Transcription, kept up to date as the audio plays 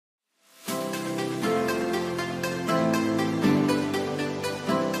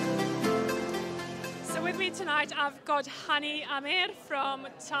Tonight I've got Hany Amer from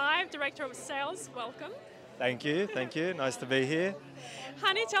Thai, Director of Sales. Welcome. Thank you, nice to be here.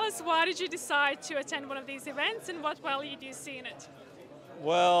 Hany, tell us, why did you decide to attend one of these events and what value do you see in it?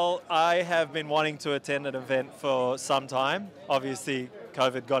 Well, I have been wanting to attend an event for some time. Obviously,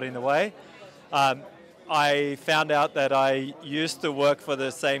 COVID got in the way. I found out that I used to work for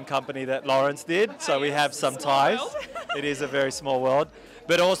the same company that Lawrence did, so we have some ties. It is a very small world.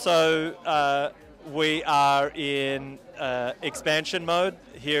 But also, we are in expansion mode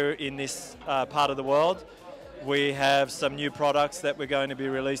here in this part of the world. We have some new products that we're going to be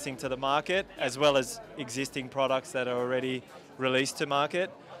releasing to the market, as well as existing products that are already released to market.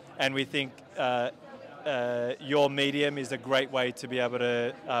 And we think your medium is a great way to be able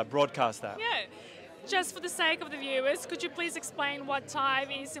to broadcast that. Yeah. Just for the sake of the viewers, could you please explain what Thai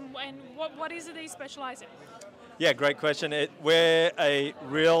is and what is it that you specialize in? Yeah, great question. We're a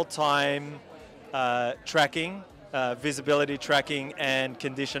real-time tracking, visibility tracking and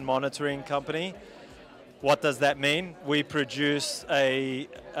condition monitoring company. What does that mean? We produce a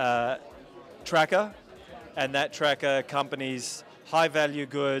tracker, and that tracker accompanies high-value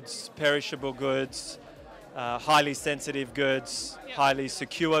goods, perishable goods, highly sensitive goods, highly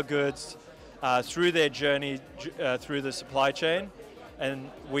secure goods through their journey through the supply chain, and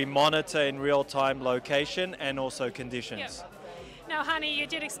we monitor in real-time location and also conditions. Yep. Now, Hany, you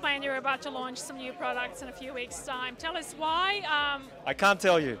did explain you're about to launch some new products in a few weeks' time. Tell us why. I can't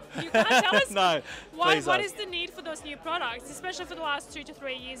tell you. You can't tell us? No. What is the need for those new products, especially for the last 2 to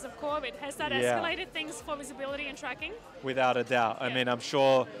 3 years of COVID? Has that escalated things for visibility and tracking? Without a doubt. I mean, I'm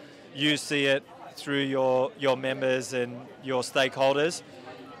sure you see it through your members and your stakeholders.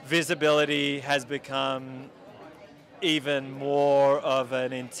 Visibility has become even more of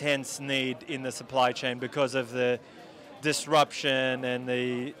an intense need in the supply chain because of the disruption and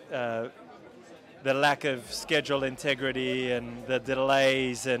the lack of schedule integrity and the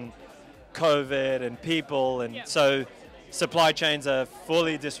delays and COVID and people, and so supply chains are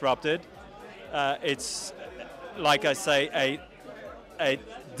fully disrupted. It's, like I say, a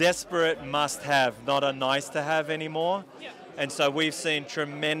desperate must-have, not a nice-to-have anymore. And so we've seen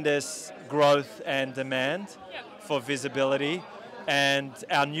tremendous growth and demand for visibility. And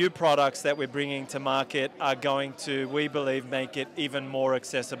our new products that we're bringing to market are going to, we believe, make it even more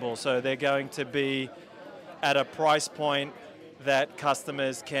accessible. So they're going to be at a price point that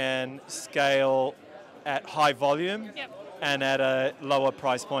customers can scale at high volume and at a lower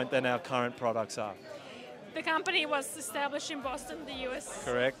price point than our current products are. The company was established in Boston, the US.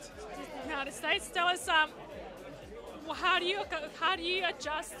 Correct. The United States. Tell us, how do you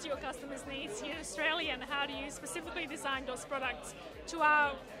adjust your customers' needs here in Australia, and how do you specifically design those products to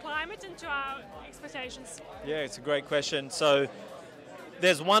our climate and to our expectations? Yeah, it's a great question. So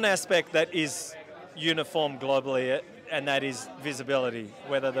there's one aspect that is uniform globally, and that is visibility,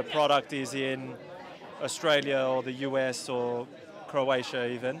 whether the product is in Australia or the US or Croatia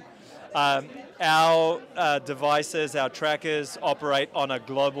even. Our devices, our trackers operate on a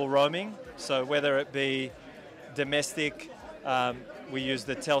global roaming, so whether it be domestic, we use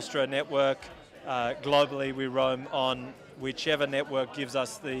the Telstra network. Globally, we roam on whichever network gives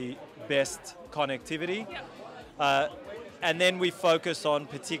us the best connectivity. And then we focus on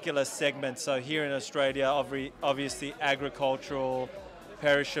particular segments. So here in Australia, obviously agricultural,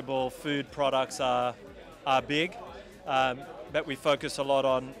 perishable food products are big, but we focus a lot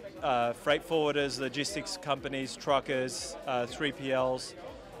on freight forwarders, logistics companies, truckers, 3PLs,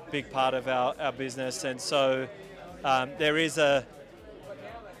 big part of our business. And so there is a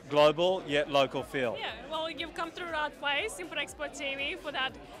global yet local feel. Yeah, well, you've come through the right place, Import Export TV, for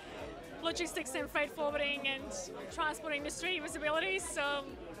that logistics and freight forwarding and transport industry visibility, so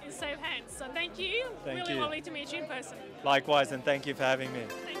in safe hands. So thank you. Really lovely to meet you in person. Likewise, and thank you for having me.